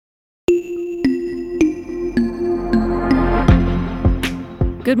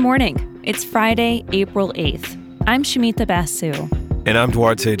Good morning. It's Friday, April 8th. I'm Shamita Basu. And I'm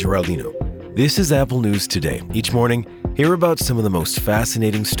Duarte Geraldino. This is Apple News Today. Each morning, hear about some of the most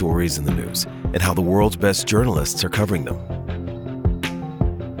fascinating stories in the news and how the world's best journalists are covering them.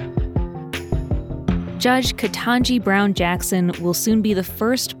 Judge Ketanji Brown Jackson will soon be the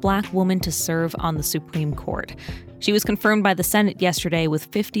first Black woman to serve on the Supreme Court. She was confirmed by the Senate yesterday with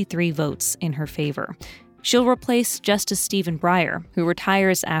 53 votes in her favor. She'll replace Justice Stephen Breyer, who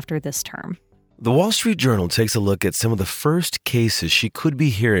retires after this term. The Wall Street Journal takes a look at some of the first cases she could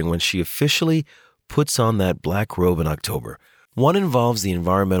be hearing when she officially puts on that black robe in October. One involves the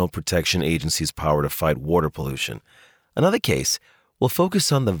Environmental Protection Agency's power to fight water pollution. Another case will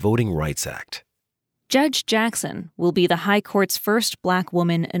focus on the Voting Rights Act. Judge Jackson will be the High Court's first Black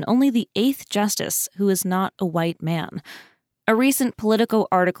woman and only the 8th justice who is not a white man. A recent Politico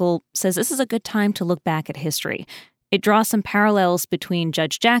article says this is a good time to look back at history. It draws some parallels between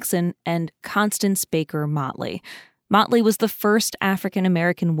Judge Jackson and Constance Baker Motley. Motley was the first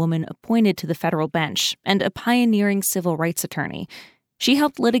African-American woman appointed to the federal bench and a pioneering civil rights attorney. She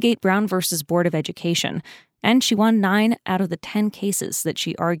helped litigate Brown v. Board of Education, and she won 9 out of the 10 cases that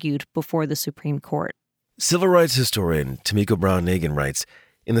she argued before the Supreme Court. Civil rights historian Tamiko Brown-Nagin writes,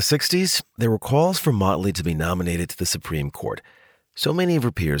 in the 60s, there were calls for Motley to be nominated to the Supreme Court. So many of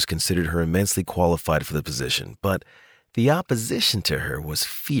her peers considered her immensely qualified for the position, but the opposition to her was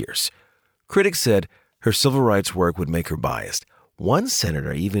fierce. Critics said her civil rights work would make her biased. One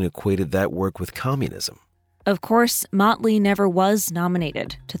senator even equated that work with communism. Of course, Motley never was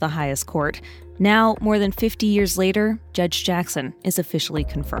nominated to the highest court. Now, more than 50 years later, Judge Jackson is officially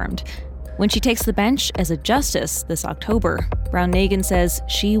confirmed. When she takes the bench as a justice this October, Brown-Nagin says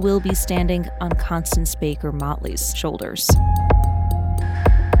she will be standing on Constance Baker Motley's shoulders.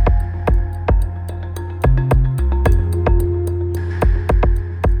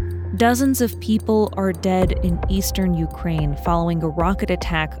 Dozens of people are dead in eastern Ukraine following a rocket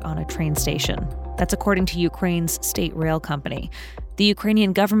attack on a train station. That's according to Ukraine's state rail company. The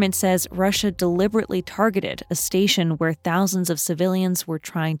Ukrainian government says Russia deliberately targeted a station where thousands of civilians were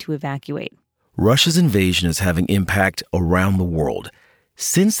trying to evacuate. Russia's invasion is having impact around the world.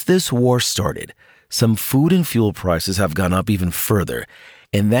 Since this war started, some food and fuel prices have gone up even further,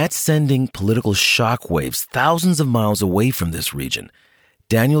 and that's sending political shockwaves thousands of miles away from this region.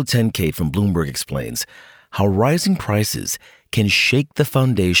 Daniel Tenkate from Bloomberg explains how rising prices can shake the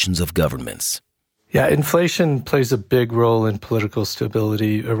foundations of governments. Yeah, inflation plays a big role in political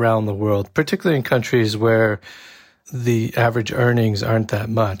stability around the world, particularly in countries where the average earnings aren't that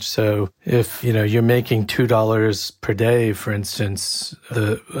much. So if, you're making $2 per day, for instance,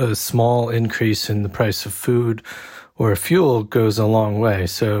 a small increase in the price of food or fuel goes a long way.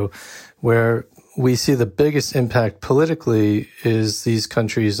 So where we see the biggest impact politically is these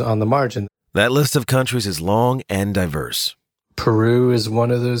countries on the margin. That list of countries is long and diverse. Peru is one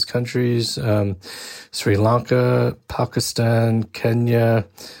of those countries, Sri Lanka, Pakistan, Kenya.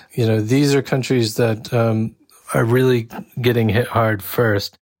 These are countries that are really getting hit hard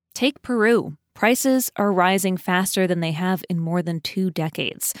first. Take Peru. Prices are rising faster than they have in more than 2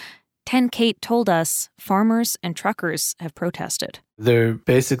 decades. Tenkate told us farmers and truckers have protested. They're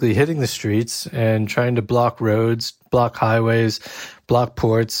basically hitting the streets and trying to block roads, block highways, block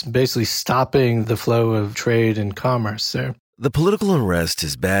ports, basically stopping the flow of trade and commerce there. The political unrest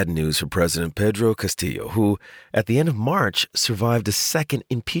is bad news for President Pedro Castillo, who, at the end of March, survived a second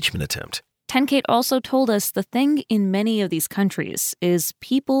impeachment attempt. Tenkate also told us the thing in many of these countries is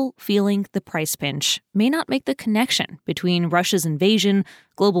people feeling the price pinch may not make the connection between Russia's invasion,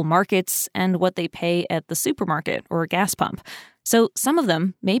 global markets, and what they pay at the supermarket or gas pump. So some of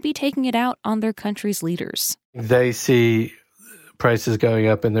them may be taking it out on their country's leaders. They see prices going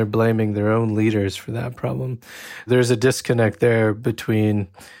up and they're blaming their own leaders for that problem. There's a disconnect there between,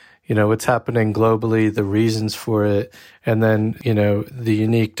 what's happening globally, the reasons for it, and then, the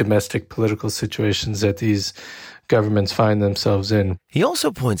unique domestic political situations that these governments find themselves in. He also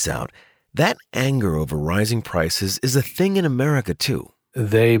points out that anger over rising prices is a thing in America, too.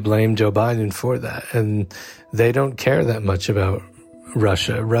 They blame Joe Biden for that, and they don't care that much about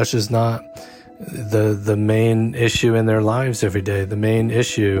Russia. Russia's not the main issue in their lives every day. The main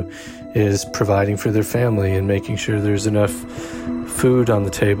issue is providing for their family and making sure there's enough food on the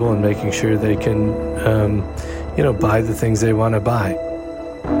table and making sure they can, buy the things they want to buy.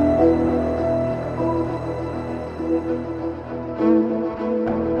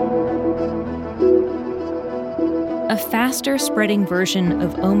 A faster-spreading version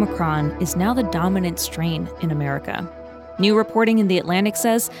of Omicron is now the dominant strain in America. New reporting in The Atlantic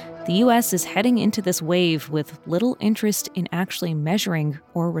says the U.S. is heading into this wave with little interest in actually measuring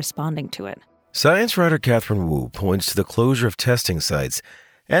or responding to it. Science writer Catherine Wu points to the closure of testing sites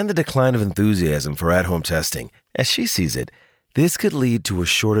and the decline of enthusiasm for at-home testing. As she sees it, this could lead to a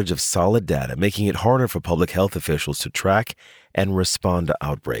shortage of solid data, making it harder for public health officials to track and respond to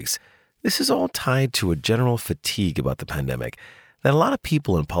outbreaks. This is all tied to a general fatigue about the pandemic that a lot of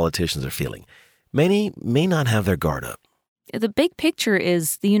people and politicians are feeling. Many may not have their guard up. The big picture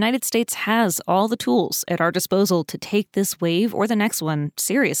is the United States has all the tools at our disposal to take this wave or the next one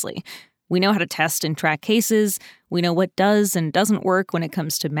seriously. We know how to test and track cases. We know what does and doesn't work when it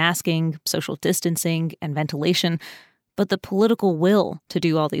comes to masking, social distancing, and ventilation. But the political will to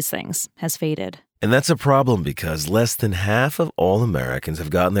do all these things has faded. And that's a problem because less than half of all Americans have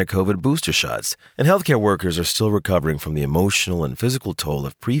gotten their COVID booster shots, and healthcare workers are still recovering from the emotional and physical toll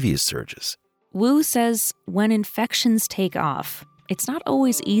of previous surges. Wu says when infections take off, it's not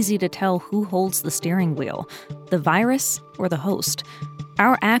always easy to tell who holds the steering wheel, the virus or the host.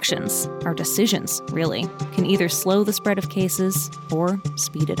 Our actions, our decisions, really, can either slow the spread of cases or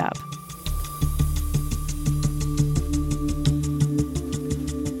speed it up.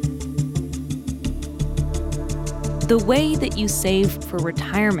 The way that you save for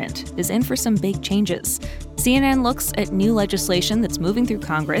retirement is in for some big changes. CNN looks at new legislation that's moving through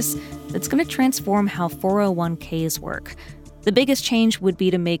Congress that's going to transform how 401ks work. The biggest change would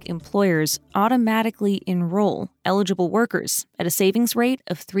be to make employers automatically enroll eligible workers at a savings rate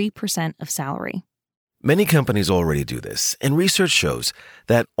of 3% of salary. Many companies already do this, and research shows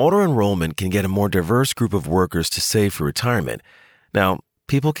that auto-enrollment can get a more diverse group of workers to save for retirement. Now,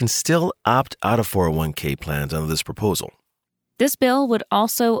 people can still opt out of 401k plans under this proposal. This bill would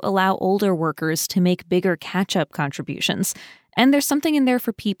also allow older workers to make bigger catch-up contributions, and there's something in there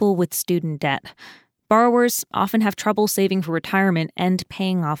for people with student debt. Borrowers often have trouble saving for retirement and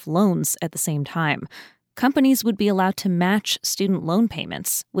paying off loans at the same time. Companies would be allowed to match student loan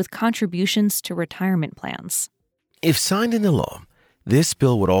payments with contributions to retirement plans. If signed into law, this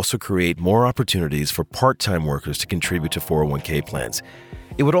bill would also create more opportunities for part-time workers to contribute to 401k plans.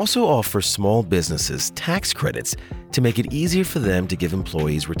 It would also offer small businesses tax credits to make it easier for them to give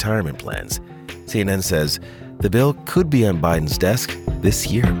employees retirement plans. CNN says the bill could be on Biden's desk this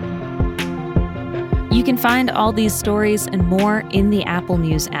year. You can find all these stories and more in the Apple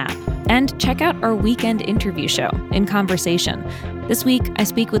News app. And check out our weekend interview show, In Conversation. This week, I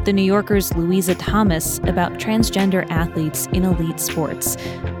speak with The New Yorker's Louisa Thomas about transgender athletes in elite sports.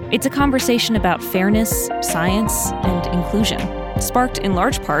 It's a conversation about fairness, science, and inclusion, sparked in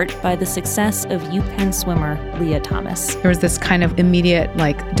large part by the success of UPenn swimmer Leah Thomas. There was this kind of immediate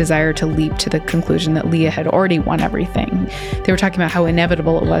desire to leap to the conclusion that Leah had already won everything. They were talking about how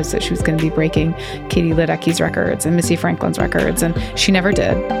inevitable it was that she was going to be breaking Katie Ledecky's records and Missy Franklin's records, and she never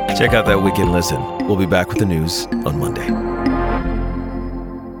did. Check out that weekend listen. We'll be back with the news on Monday.